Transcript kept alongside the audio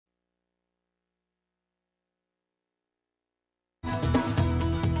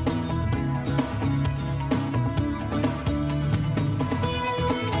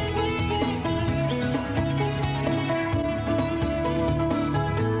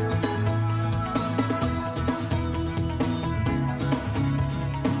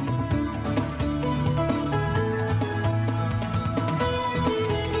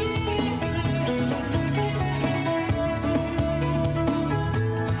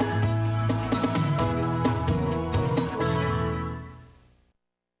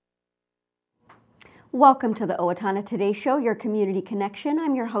Welcome to the Owatonna Today Show, your community connection.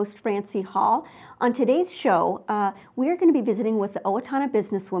 I'm your host, Francy Hall. On today's show, we are going to be visiting with the Owatonna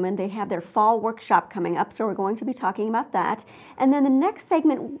Business Women. They have their fall workshop coming up, so we're going to be talking about that. And then the next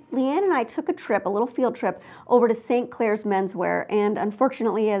segment, Leanne and I took a trip, a little field trip, over to St. Clair's Menswear. And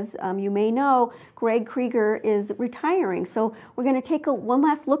unfortunately, as you may know, Greg Krueger is retiring. So we're going to take one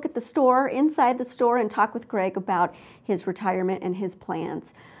last look at the store, inside the store, and talk with Greg about his retirement and his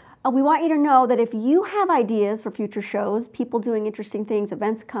plans. We want you to know that if you have ideas for future shows, people doing interesting things,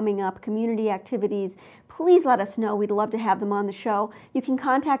 events coming up, community activities, please let us know. We'd love to have them on the show. You can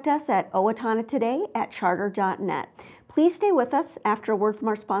contact us at owatonnatoday@charter.net. Please stay with us. After a word from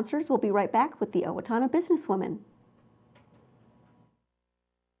our sponsors, we'll be right back with the Owatonna Business Women.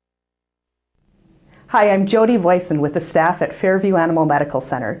 Hi, I'm Jody Voisin with the staff at Fairview Animal Medical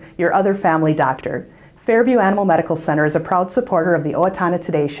Center, your other family doctor. Fairview Animal Medical Center is a proud supporter of the Owatonna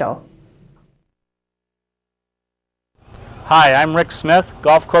Today Show. Hi, I'm Rick Smith,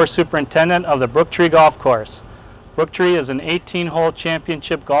 Golf Course Superintendent of the Brooktree Golf Course. Brooktree is an 18-hole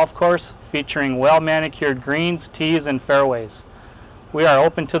championship golf course featuring well-manicured greens, tees, and fairways. We are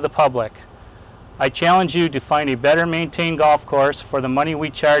open to the public. I challenge you to find a better maintained golf course for the money we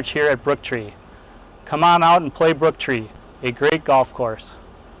charge here at Brooktree. Come on out and play Brooktree, a great golf course.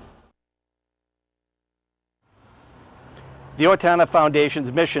 The Owatonna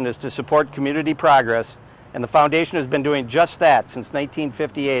Foundation's mission is to support community progress, and the Foundation has been doing just that since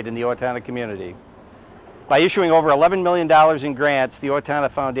 1958 in the Owatonna community. By issuing over $11 million in grants, the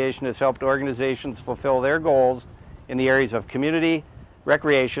Owatonna Foundation has helped organizations fulfill their goals in the areas of community,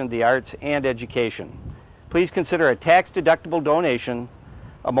 recreation, the arts, and education. Please consider a tax-deductible donation,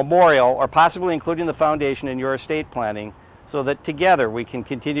 a memorial, or possibly including the Foundation in your estate planning so that together we can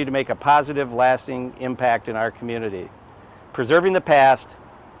continue to make a positive, lasting impact in our community. Preserving the past,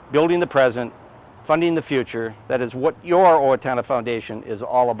 building the present, funding the future, that is what your Owatonna Foundation is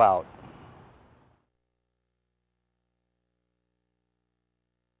all about.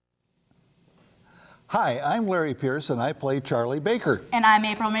 Hi, I'm Larry Pierce and I play Charlie Baker. And I'm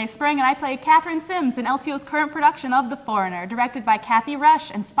April May Spring and I play Catherine Sims in LTO's current production of The Foreigner, directed by Kathy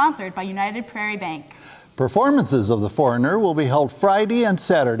Rush and sponsored by United Prairie Bank. Performances of The Foreigner will be held Friday and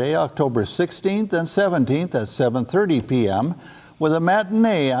Saturday, October 16th and 17th at 7:30 p.m., with a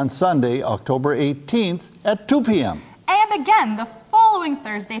matinee on Sunday, October 18th at 2 p.m. And again, the following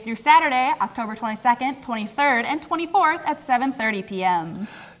Thursday through Saturday, October 22nd, 23rd, and 24th at 7:30 p.m.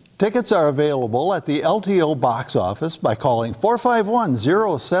 Tickets are available at the LTO box office by calling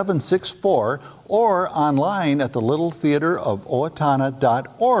 451-0764 or online at the Little Theater of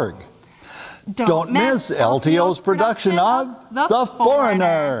Owatonna.org. Don't miss LTO's production of The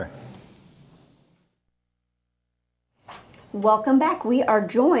Foreigner. Welcome back. We are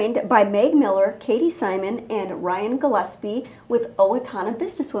joined by Meg Miller, Katie Simon, and Ryan Gillespie with Owatonna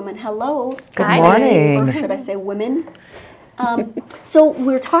Business Women. Hello. Good morning. Or should I say women? So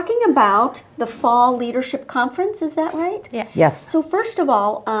we're talking about the Fall Leadership Conference, is that right? Yes. So first of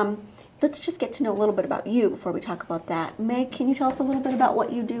all, let's just get to know a little bit about you before we talk about that. Meg, can you tell us a little bit about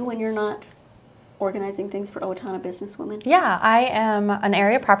what you do when you're not organizing things for Owatonna Business Women? Yeah, I am an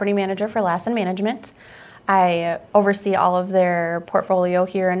area property manager for Lassen Management. I oversee all of their portfolio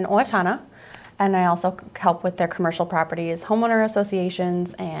here in Owatonna, and I also help with their commercial properties, homeowner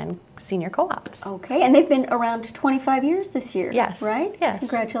associations, and senior co-ops. Okay, and they've been around 25 years this year, yes, right? Yes.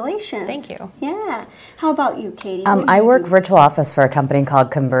 Congratulations. Thank you. Yeah. How about you, Katie? I work virtual office for a company called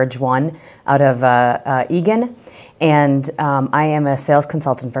Converge One out of Eagan, and I am a sales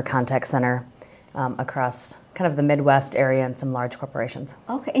consultant for Contact Center across kind of the Midwest area and some large corporations.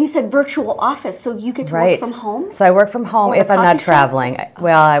 Okay, and you said virtual office, so you get to work from home? So I work from home if I'm not traveling.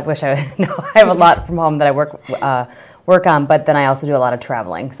 Well, I wish I would. No, I have a lot from home that I work on, but then I also do a lot of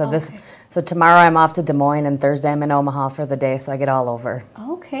traveling. So so tomorrow I'm off to Des Moines, and Thursday I'm in Omaha for the day, so I get all over.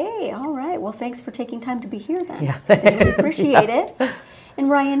 Okay, all right. Well, thanks for taking time to be here then. Yeah. I really appreciate it. And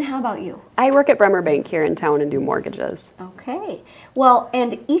Ryan, how about you? I work at Bremer Bank here in town and do mortgages. Okay. Well,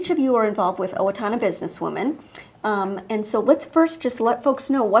 and each of you are involved with Owatonna Business Women. And so let's first just let folks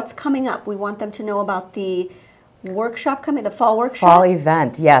know what's coming up. We want them to know about the workshop coming, the fall workshop. Fall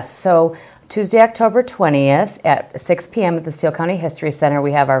event, yes. So Tuesday, October 20th at 6 p.m. at the Steele County History Center,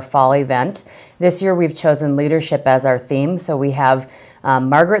 we have our fall event. This year we've chosen leadership as our theme. So we have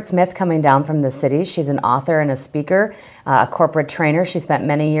Margaret Smith coming down from the city. She's an author and a speaker, a corporate trainer. She spent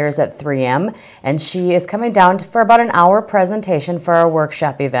many years at 3M, and she is coming down for about an hour presentation for our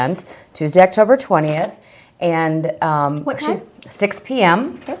workshop event, Tuesday, October 20th. And what time? 6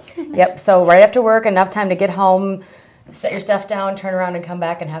 p.m. Okay. Yep, so right after work, enough time to get home, set your stuff down, turn around and come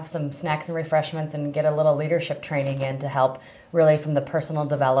back and have some snacks and refreshments and get a little leadership training in to help really from the personal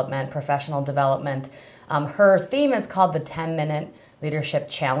development, professional development. Her theme is called the 10-Minute Leadership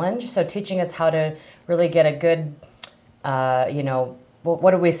Challenge. So teaching us how to really get a good,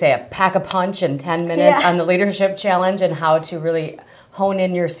 what do we say, a pack a punch in 10 minutes on the leadership challenge and how to really hone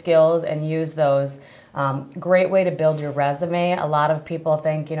in your skills and use those. Great way to build your resume. A lot of people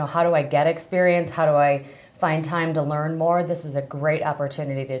think, how do I get experience? How do I find time to learn more? This is a great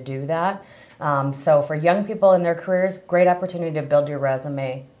opportunity to do that. So for young people in their careers, great opportunity to build your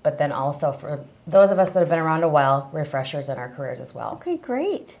resume, but then also for those of us that have been around a while, refreshers in our careers as well. Okay,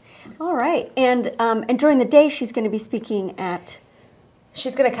 great. All right. And during the day, she's going to be speaking at...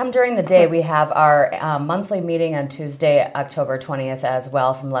 She's going to come during the day. We have our monthly meeting on Tuesday, October 20th as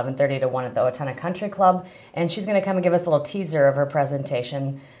well from 11:30 to 1 at the Owatonna Country Club. And she's going to come and give us a little teaser of her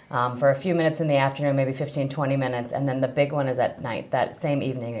presentation for a few minutes in the afternoon, maybe 15, 20 minutes. And then the big one is at night, that same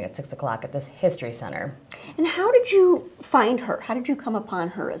evening at 6 o'clock at this History Center. And how did you find her? How did you come upon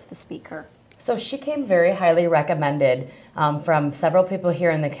her as the speaker? So she came very highly recommended from several people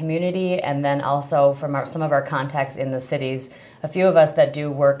here in the community and then also from some of our contacts in the cities. A few of us that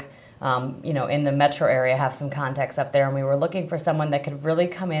do work in the metro area have some contacts up there, and we were looking for someone that could really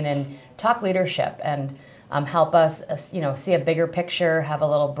come in and talk leadership and help us see a bigger picture, have a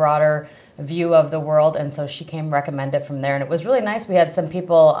little broader view of the world, and so she came recommended from there. And it was really nice. We had some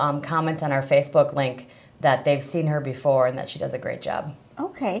people comment on our Facebook link that they've seen her before and that she does a great job.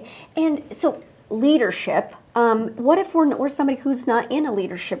 Okay, and so leadership, what if we're somebody who's not in a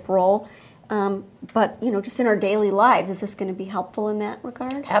leadership role, but just in our daily lives? Is this going to be helpful in that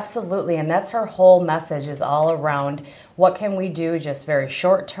regard? Absolutely, and that's her whole message is all around what can we do just very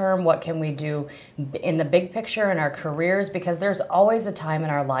short term, what can we do in the big picture in our careers, because there's always a time in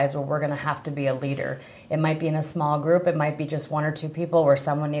our lives where we're going to have to be a leader. It might be in a small group, it might be just one or two people where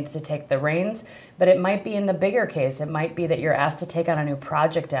someone needs to take the reins, but it might be in the bigger case. It might be that you're asked to take on a new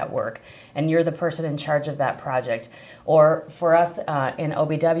project at work and you're the person in charge of that project. Or for us in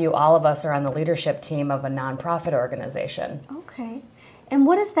OBW, all of us are on the leadership team of a nonprofit organization. Okay. And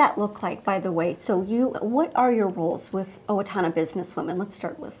what does that look like, by the way? So what are your roles with Owatonna Business Women? Let's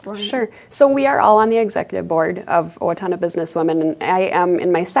start with Lorena. Sure. So we are all on the executive board of Owatonna Business Women, and I am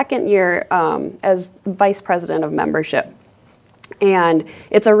in my second year as vice president of membership. And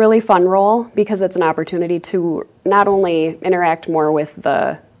it's a really fun role because it's an opportunity to not only interact more with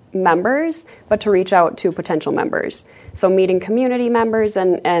the members, but to reach out to potential members. So meeting community members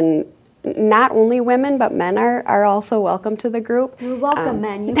and not only women, but men are also welcome to the group. You're welcome,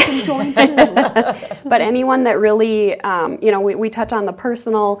 men. You can join too. But anyone that really, we touch on the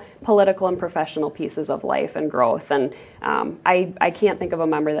personal, political, and professional pieces of life and growth. And I can't think of a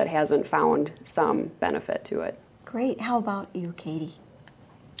member that hasn't found some benefit to it. Great. How about you, Katie?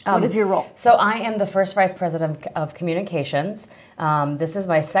 What is your role? So I am the first vice president of communications. This is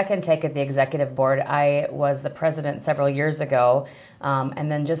my second take at the executive board. I was the president several years ago,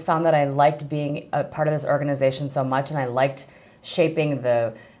 and then just found that I liked being a part of this organization so much, and I liked shaping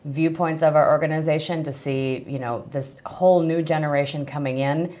the viewpoints of our organization to see, this whole new generation coming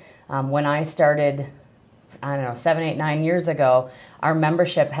in. When I started, 7, 8, 9 years ago, our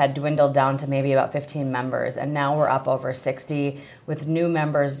membership had dwindled down to maybe about 15 members, and now we're up over 60 with new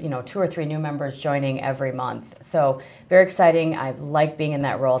members, 2 or 3 new members joining every month. So very exciting. I like being in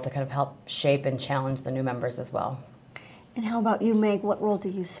that role to kind of help shape and challenge the new members as well. And how about you, Meg? What role do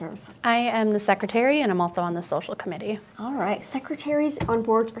you serve? I am the secretary, and I'm also on the social committee. All right. Secretaries on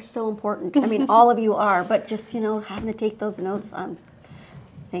boards are so important. I mean, all of you are, but just, having to take those notes on.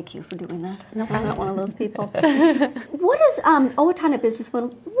 Thank you for doing that. No, I'm not one of those people. What is Owatonna Business Women?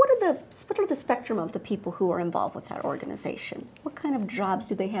 What are the spectrum of the people who are involved with that organization? What kind of jobs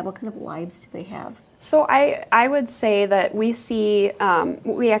do they have? What kind of lives do they have? So I would say that we see,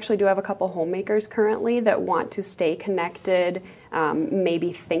 we actually do have a couple homemakers currently that want to stay connected,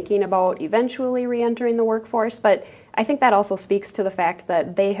 maybe thinking about eventually re-entering the workforce, but I think that also speaks to the fact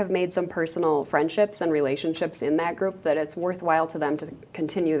that they have made some personal friendships and relationships in that group that it's worthwhile to them to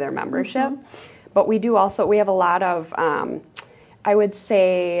continue their membership. Mm-hmm. But we have a lot of, I would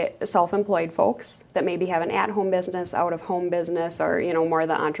say, self-employed folks that maybe have an at-home business, out-of-home business, or, more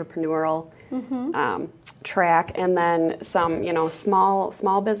the entrepreneurial track. And then some,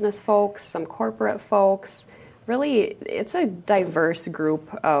 small business folks, some corporate folks. Really, it's a diverse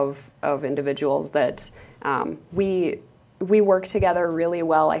group of individuals that we work together really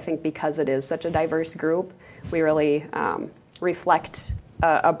well, I think, because it is such a diverse group. We really reflect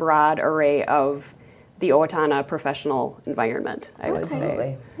a broad array of the Owatonna professional environment, I would say.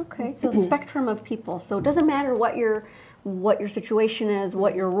 Absolutely. Okay, so spectrum of people. So it doesn't matter what your situation is,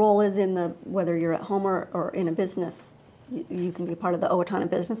 what your role is in the, whether you're at home or in a business, you can be part of the Owatonna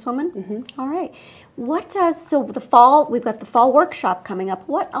Business Women. All right. What does, so the fall, we've got the fall workshop coming up.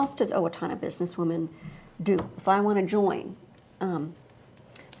 What else does Owatonna Business Women do if I want to join?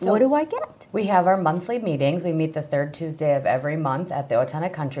 What do I get? We have our monthly meetings. We meet the third Tuesday of every month at the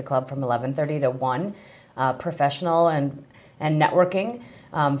Owatonna Country Club from 11:30 to 1. Professional and networking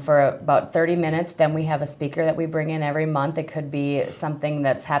for about 30 minutes. Then we have a speaker that we bring in every month. It could be something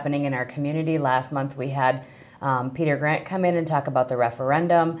that's happening in our community. Last month we had Peter Grant come in and talk about the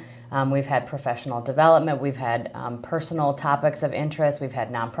referendum. We've had professional development. We've had personal topics of interest. We've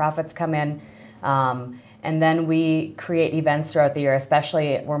had nonprofits come in. And then we create events throughout the year,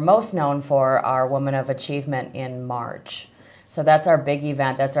 especially we're most known for our Women of Achievement in March. So that's our big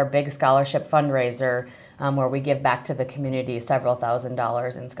event. That's our big scholarship fundraiser where we give back to the community several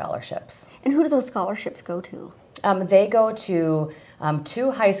 $1,000s in scholarships. And who do those scholarships go to? They go to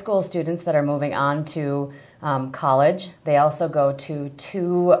 2 high school students that are moving on to college. They also go to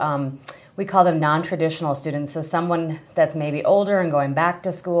 2, we call them non-traditional students, so someone that's maybe older and going back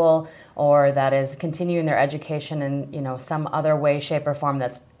to school, or that is continuing their education in some other way, shape, or form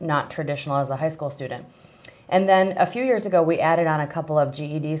that's not traditional as a high school student. And then a few years ago, we added on a couple of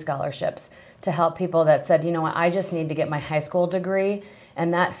GED scholarships to help people that said, you know what, I just need to get my high school degree,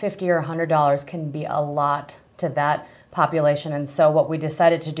 and that $50 or $100 can be a lot to that population. And so what we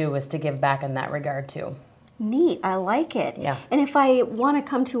decided to do was to give back in that regard too. Neat, I like it. Yeah. And if I want to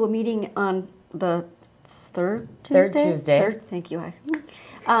come to a meeting on the third Tuesday? Third Tuesday. Third, thank you.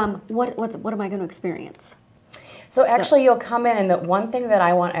 What am I going to experience? So actually you'll come in, and the one thing that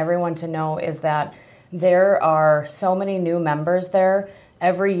I want everyone to know is that there are so many new members there.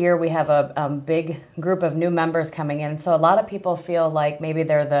 Every year we have a big group of new members coming in. So a lot of people feel like maybe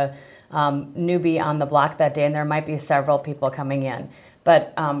they're the newbie on the block that day, and there might be several people coming in.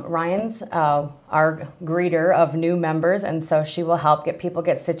 But Ryan's our greeter of new members, and so she will help people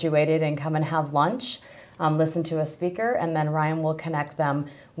get situated and come and have lunch, listen to a speaker, and then Ryan will connect them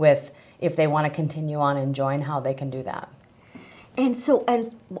with, if they want to continue on and join, how they can do that. And so,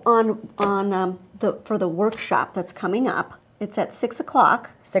 and for the workshop that's coming up, it's at 6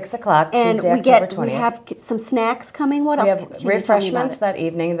 o'clock. 6 o'clock, and Tuesday, October 20th. We have some snacks coming. What else? We have refreshments that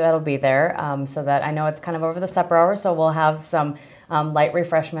evening that'll be there, so that I know it's kind of over the supper hour, so we'll have some light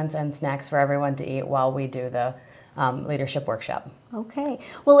refreshments and snacks for everyone to eat while we do the leadership workshop. Okay.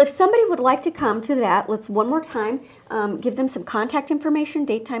 Well, if somebody would like to come to that, let's one more time give them some contact information,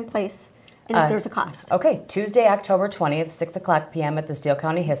 date, time, place, and if there's a cost. Okay. Tuesday, October 20th, 6 o'clock p.m. at the Steele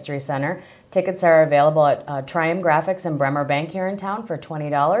County History Center. Tickets are available at Triumph Graphics and Bremer Bank here in town for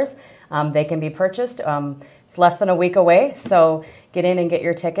 $20. They can be purchased. It's less than a week away, so get in and get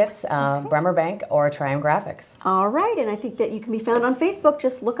your tickets, Bremer Bank or Triumph Graphics. All right, and I think that you can be found on Facebook.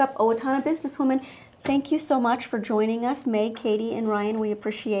 Just look up Owatonna Business Women. Thank you so much for joining us, Meg, Katie, and Ryan. We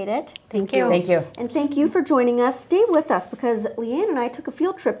appreciate it. Thank you. Thank you. And thank you for joining us. Stay with us because Leanne and I took a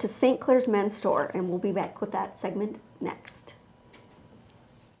field trip to St. Clair's Men's Store, and we'll be back with that segment next.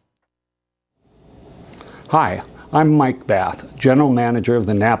 Hi, I'm Mike Bath, General Manager of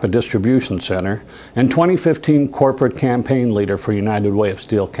the Napa Distribution Center and 2015 Corporate Campaign Leader for United Way of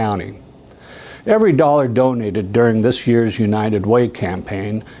Steele County. Every dollar donated during this year's United Way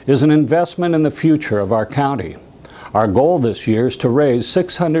campaign is an investment in the future of our county. Our goal this year is to raise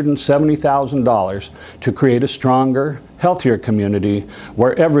 $670,000 to create a stronger, healthier community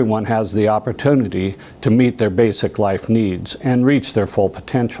where everyone has the opportunity to meet their basic life needs and reach their full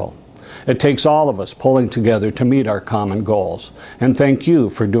potential. It takes all of us pulling together to meet our common goals, and thank you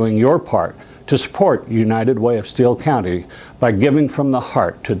for doing your part to support United Way of Steele County by giving from the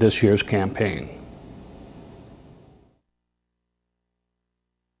heart to this year's campaign.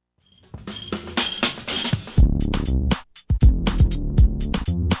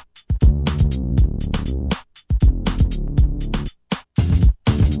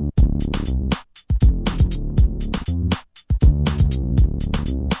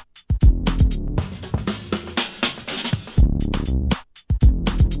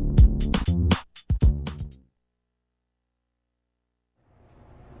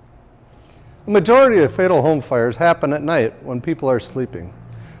 The majority of fatal home fires happen at night when people are sleeping.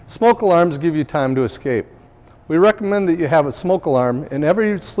 Smoke alarms give you time to escape. We recommend that you have a smoke alarm in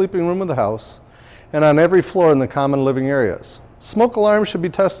every sleeping room of the house and on every floor in the common living areas. Smoke alarms should be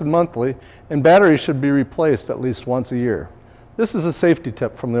tested monthly, and batteries should be replaced at least once a year. This is a safety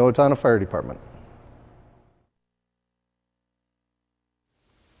tip from the Owatonna Fire Department.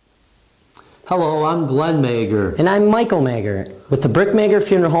 Hello, I'm Glenn Mager. And I'm Michael Mager with the Brickmager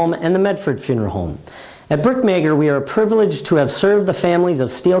Funeral Home and the Medford Funeral Home. At Brickmager, we are privileged to have served the families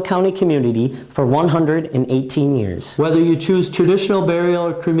of Steele County community for 118 years. Whether you choose traditional burial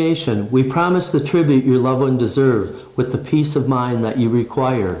or cremation, we promise the tribute your loved one deserves with the peace of mind that you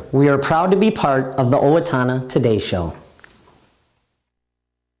require. We are proud to be part of the Owatonna Today Show.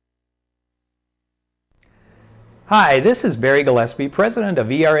 Hi, this is Barry Gillespie, president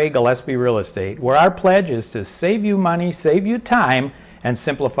of ERA Gillespie Real Estate, where our pledge is to save you money, save you time, and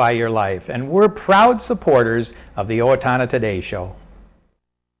simplify your life. And we're proud supporters of the Owatonna Today Show.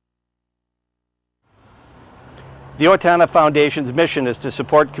 The Owatonna Foundation's mission is to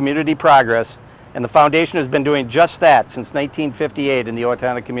support community progress, and the foundation has been doing just that since 1958 in the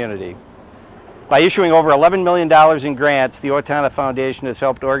Owatonna community. By issuing over $11 million in grants, the Owatonna Foundation has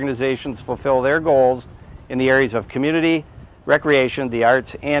helped organizations fulfill their goals in the areas of community, recreation, the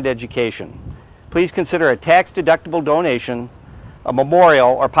arts, and education. Please consider a tax-deductible donation, a memorial,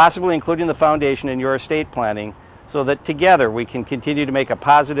 or possibly including the foundation in your estate planning so that together we can continue to make a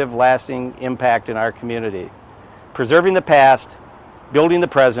positive, lasting impact in our community. Preserving the past, building the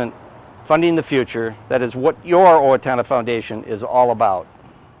present, funding the future, that is what your Owatonna Foundation is all about.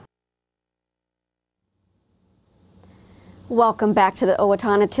 Welcome back to the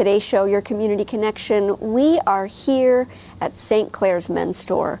Owatonna Today Show, your community connection. We are here at St. Clair's Men's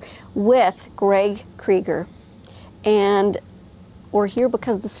Store with Greg Krueger. And we're here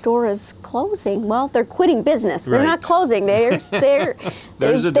because the store is closing. Well, they're quitting business. They're not closing. There's a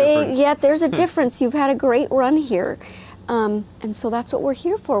difference. Yeah, there's a difference. You've had a great run here. And so that's what we're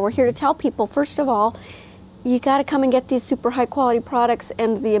here for. We're here to tell people, first of all, you got to come and get these super high quality products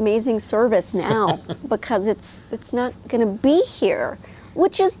and the amazing service now because it's not going to be here,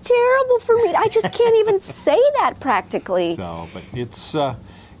 which is terrible for me. I just can't even say that practically. So, but it's yeah,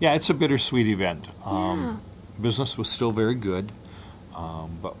 it's a bittersweet event. Business was still very good,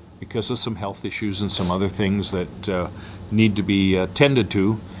 but because of some health issues and some other things that need to be tended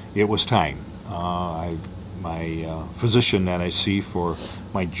to, it was time. My physician that I see for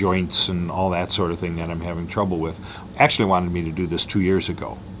my joints and all that sort of thing that I'm having trouble with actually wanted me to do this 2 years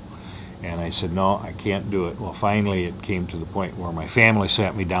ago. And I said, no, I can't do it. Well, finally it came to the point where my family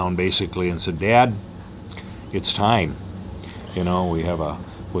sat me down basically and said, Dad, it's time. You know, we have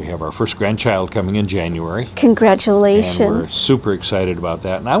our first grandchild coming in January. Congratulations. And we're super excited about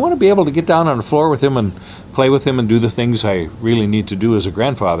that. And I want to be able to get down on the floor with him and play with him and do the things I really need to do as a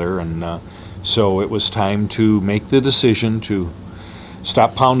grandfather. And so it was time to make the decision to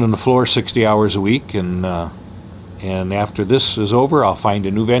stop pounding the floor 60 hours a week. And after this is over, I'll find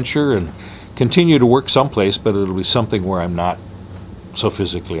a new venture and continue to work someplace, but it'll be something where I'm not so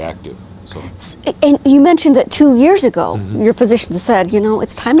physically active. So. And you mentioned that 2 years ago, your physician said, you know,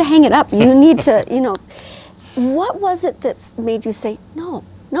 it's time to hang it up. You need to, you know. What was it that made you say, no,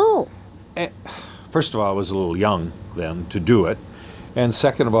 no? First of all, I was a little young then to do it. And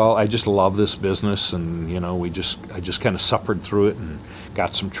second of all, I just love this business, and you know, I just kind of suffered through it and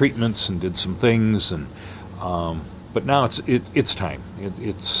got some treatments and did some things, and but now it's time.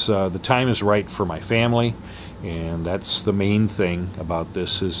 The time is right for my family, and that's the main thing about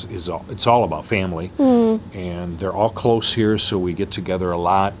this it's all about family, and they're all close here, so we get together a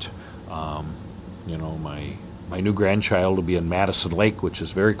lot. You know, my new grandchild will be in Madison Lake, which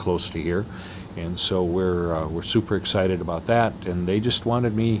is very close to here. And so we're super excited about that. And they just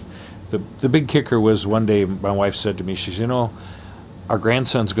wanted me. The big kicker was one day my wife said to me, she said, you know, our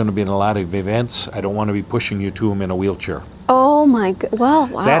grandson's going to be in a lot of events. I don't want to be pushing you to him in a wheelchair. Oh my God! Well,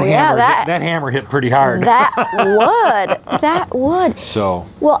 wow, that hammer hit pretty hard. That would. So.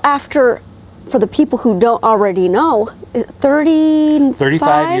 Well, for the people who don't already know,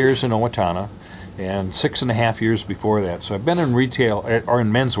 35 years in Owatonna. And 6.5 years before that. So I've been in retail or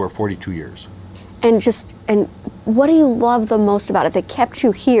in menswear 42 years. And what do you love the most about it that kept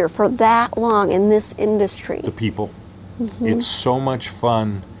you here for that long in this industry? The people. It's so much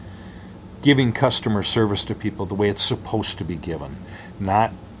fun giving customer service to people the way it's supposed to be given,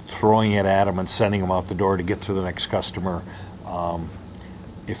 not throwing it at them and sending them out the door to get to the next customer.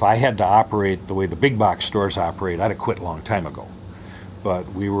 If I had to operate the way the big box stores operate, I'd have quit a long time ago.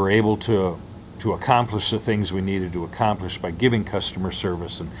 But we were able to accomplish the things we needed to accomplish by giving customer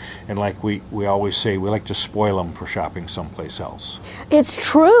service. And like we always say, we like to spoil them for shopping someplace else. It's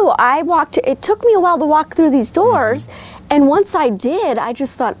true. It took me a while to walk through these doors, and once I did, I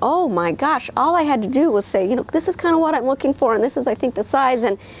just thought, oh my gosh, all I had to do was say, you know, this is kind of what I'm looking for, and this is, I think, the size,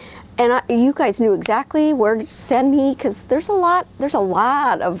 and And you guys knew exactly where to send me, because there's a lot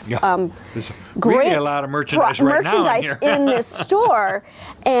of there's great really a lot of merchandise right now in here. in this store.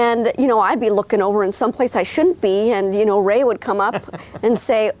 And I'd be looking over in some place I shouldn't be, and Ray would come up and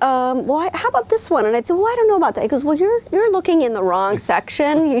say, well, how about this one? And I'd say, well, I don't know about that. He goes, well, you're looking in the wrong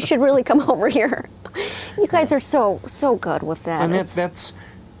section. You should really come over here. You guys are so good with that. And that's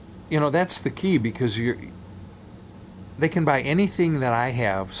the key, because they can buy anything that I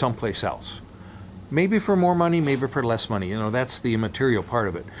have someplace else. Maybe for more money, maybe for less money. That's the immaterial part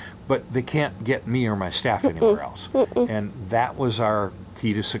of it. But they can't get me or my staff anywhere else. And that was our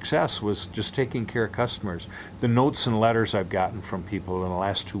key to success, was just taking care of customers. The notes and letters I've gotten from people in the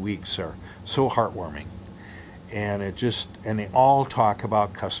last 2 weeks are so heartwarming. And they all talk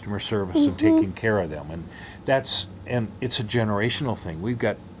about customer service and taking care of them. And it's a generational thing. We've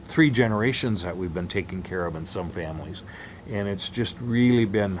got 3 generations that we've been taking care of in some families, and it's just really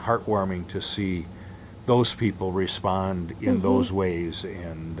been heartwarming to see those people respond in those ways.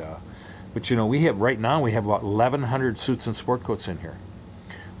 And but we have about 1,100 suits and sport coats in here,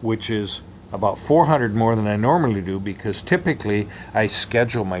 which is about 400 more than I normally do, because typically I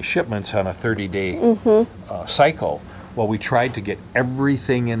schedule my shipments on a 30-day cycle. Well, we tried to get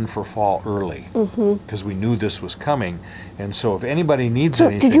everything in for fall early, because we knew this was coming. And so if anybody needs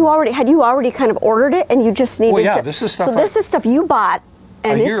anything... Had you already kind of ordered it, and you just needed to... this is stuff... So this is stuff you bought,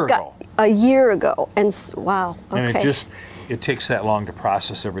 and a year ago. And wow, okay. And it takes that long to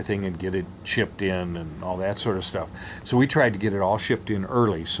process everything and get it shipped in and all that sort of stuff. So we tried to get it all shipped in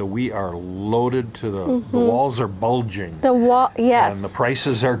early. So we are loaded to the walls are bulging. Yes. And the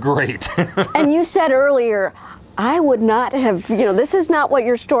prices are great. And you said earlier, I would not have, this is not what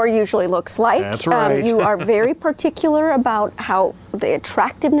your store usually looks like. That's right. You are very particular about how the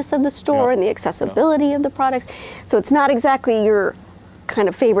attractiveness of the store and the accessibility of the products. So it's not exactly your kind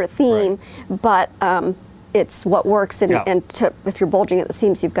of favorite theme, but it's what works. And, if you're bulging at the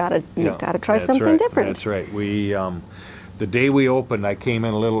seams, you've got to try something different. That's right. We the day we opened, I came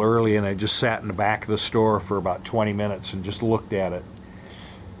in a little early, and I just sat in the back of the store for about 20 minutes and just looked at it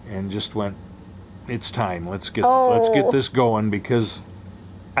and just went, it's time. Let's get this going, because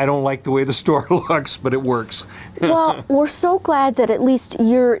I don't like the way the store looks, but it works. Well, we're so glad that at least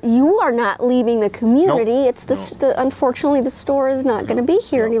you are not leaving the community. Nope. It's unfortunately the store is not going to be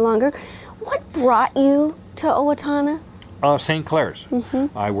here any longer. What brought you to Owatonna? St. Clair's.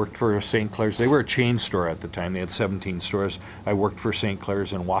 I worked for St. Clair's. They were a chain store at the time. They had 17 stores. I worked for St.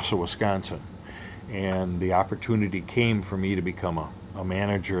 Clair's in Wausau, Wisconsin. And the opportunity came for me to become a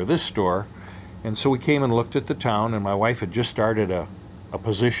manager of this store. And so we came and looked at the town, and my wife had just started a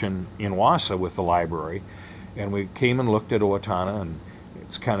position in Wausau with the library. And we came and looked at Owatonna, and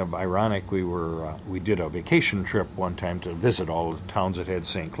it's kind of ironic. We did a vacation trip one time to visit all the towns that had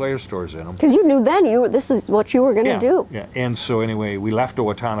St. Clair stores in them. Because you knew then this is what you were going to do. Yeah. And so anyway, we left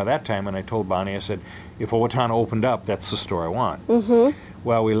Owatonna that time, and I told Bonnie, I said, if Owatonna opened up, that's the store I want.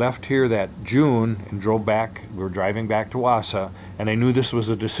 Well, we left here that June and drove back. We were driving back to Wausau, and I knew this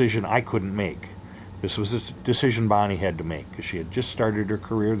was a decision I couldn't make. This was a decision Bonnie had to make, because she had just started her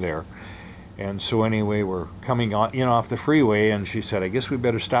career there. And so anyway, we're coming in off the freeway, and she said, I guess we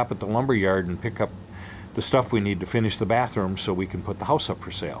better stop at the lumber yard and pick up the stuff we need to finish the bathroom so we can put the house up for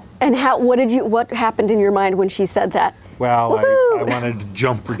sale. And what happened in your mind when she said that? Well, I wanted to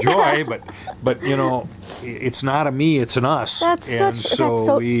jump for joy, but it's not a me, it's an us. That's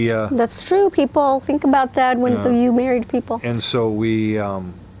true. People think about that when you married people. And so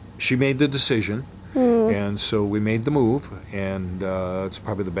she made the decision, and so we made the move, and it's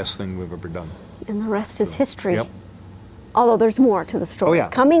probably the best thing we've ever done. And the rest is history. Yep. Although there's more to the story. Oh, yeah.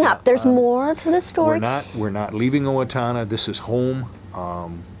 Coming up, there's more to the story. We're not leaving Owatonna. This is home. I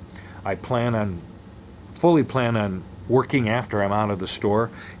fully plan on working after I'm out of the store.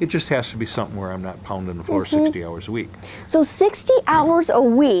 It just has to be something where I'm not pounding the floor 60 hours a week. So 60 hours a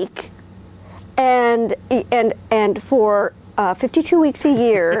week, and for 52 weeks a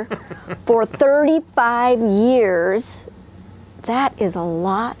year, for 35 years. That is a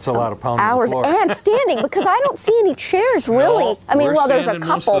lot. It's a lot of pounding hours the floor. And standing, because I don't see any chairs really. No, I mean, well, there's a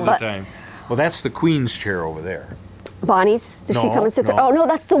most couple, of the but time. Well, that's the Queen's chair over there. Bonnie's. Does she come and sit there? No. Oh no,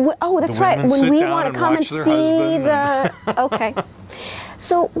 that's that's right. When we want to come and see the. Okay.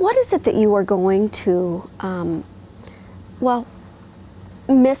 So, what is it that you are going to,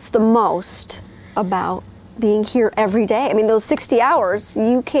 miss the most about being here every day? I mean, those 60 hours.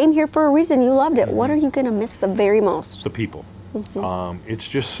 You came here for a reason. You loved it. What are you going to miss the very most? The people. It's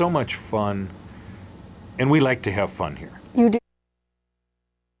just so much fun, and we like to have fun here. You do.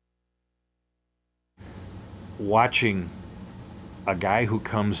 Watching a guy who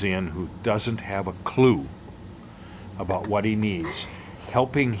comes in who doesn't have a clue about what he needs,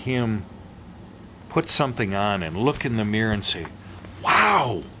 helping him put something on and look in the mirror and say,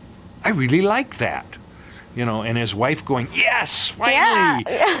 wow, I really like that. You know, and his wife going, yes, finally.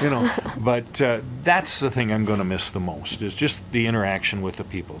 Yeah. You know, but that's the thing I'm going to miss the most, is just the interaction with the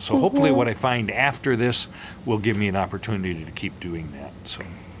people. So hopefully what I find after this will give me an opportunity to keep doing that. So,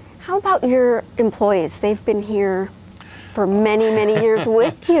 how about your employees? They've been here for many, many years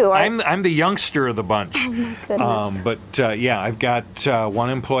with you. I'm the youngster of the bunch. Oh my goodness. But yeah, I've got one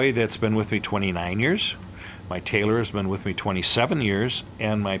employee that's been with me 29 years. My tailor has been with me 27 years,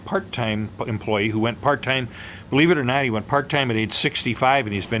 and my part-time employee who went part-time, believe it or not, he went part-time at age 65,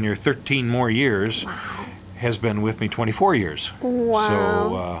 and he's been here 13 more years, has been with me 24 years.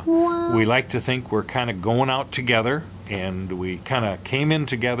 Wow. So we like to think we're kind of going out together, and we kind of came in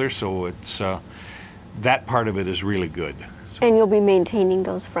together, so it's that part of it is really good. And you'll be maintaining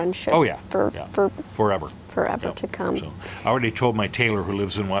those friendships for forever. Forever to come. So I already told my tailor who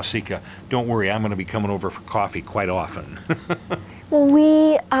lives in Waseca, don't worry, I'm going to be coming over for coffee quite often. Well,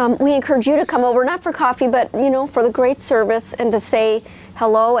 we encourage you to come over, not for coffee, but for the great service, and to say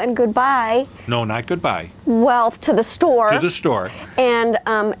hello and goodbye. No, not goodbye. Well, to the store. To the store. And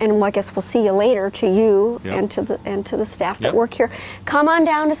I guess we'll see you later, to you and to the staff that work here. Come on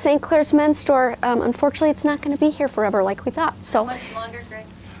down to St. Clair's Men's Store. Unfortunately, it's not going to be here forever like we thought. So. How much longer, Greg?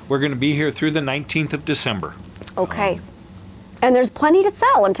 We're going to be here through the 19th of December. Okay. And there's plenty to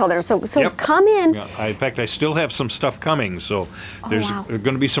sell until there, so come in. Yeah. In fact, I still have some stuff coming, so there's going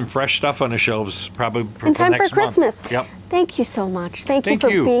to be some fresh stuff on the shelves probably in time next for Christmas. Month. Yep. Thank you so much. Thank you for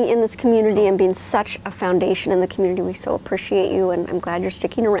being in this community and being such a foundation in the community. We so appreciate you, and I'm glad you're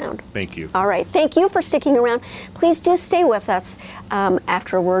sticking around. Thank you. All right. Thank you for sticking around. Please do stay with us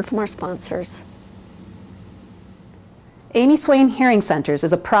after a word from our sponsors. Amy Swain Hearing Centers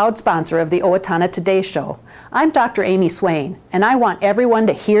is a proud sponsor of the Owatonna Today Show. I'm Dr. Amy Swain, and I want everyone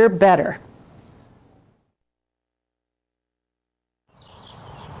to hear better.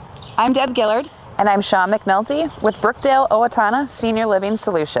 I'm Deb Gillard. And I'm Shaw McNulty with Brookdale Owatonna Senior Living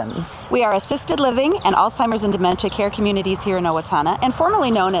Solutions. We are assisted living and Alzheimer's and dementia care communities here in Owatonna, and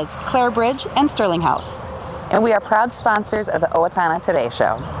formerly known as Clare Bridge and Sterling House. And we are proud sponsors of the Owatonna Today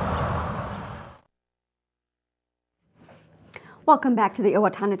Show. Welcome back to the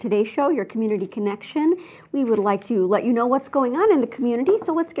Owatonna Today Show, your community connection. We would like to let you know what's going on in the community,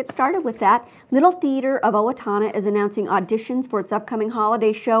 so let's get started with that. Little Theater of Owatonna is announcing auditions for its upcoming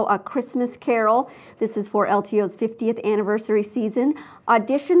holiday show, A Christmas Carol. This is for LTO's 50th anniversary season.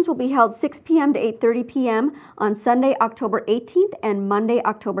 Auditions will be held 6 p.m. to 8:30 p.m. on Sunday, October 18th and Monday,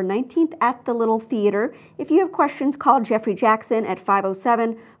 October 19th at the Little Theater. If you have questions, call Jeffrey Jackson at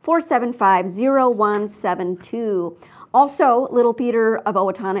 507-475-0172. Also, Little Theater of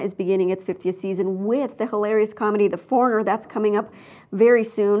Owatonna is beginning its 50th season with the hilarious comedy The Foreigner. That's coming up very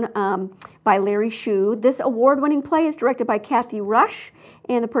soon by Larry Shue. This award-winning play is directed by Kathy Rush,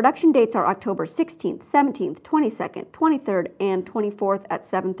 and the production dates are October 16th, 17th, 22nd, 23rd, and 24th at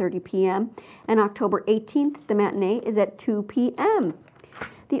 7:30 p.m. And October 18th, the matinee, is at 2 p.m.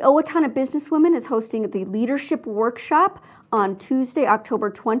 The Owatonna Business Women is hosting the Leadership Workshop on Tuesday,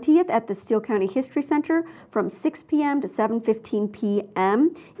 October 20th at the Steele County History Center from 6 p.m. to 7:15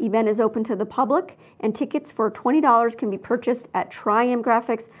 p.m. Event is open to the public, and tickets for $20 can be purchased at Tri-M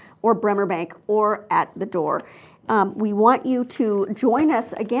Graphics or Bremer Bank or at the door. We want you to join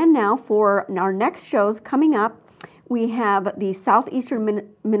us again now for our next shows coming up. We have the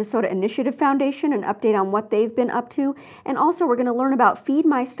Southeastern Minnesota Initiative Foundation, an update on what they've been up to. And also we're going to learn about Feed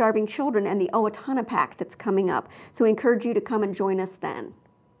My Starving Children and the Owatonna Pack that's coming up. So we encourage you to come and join us then.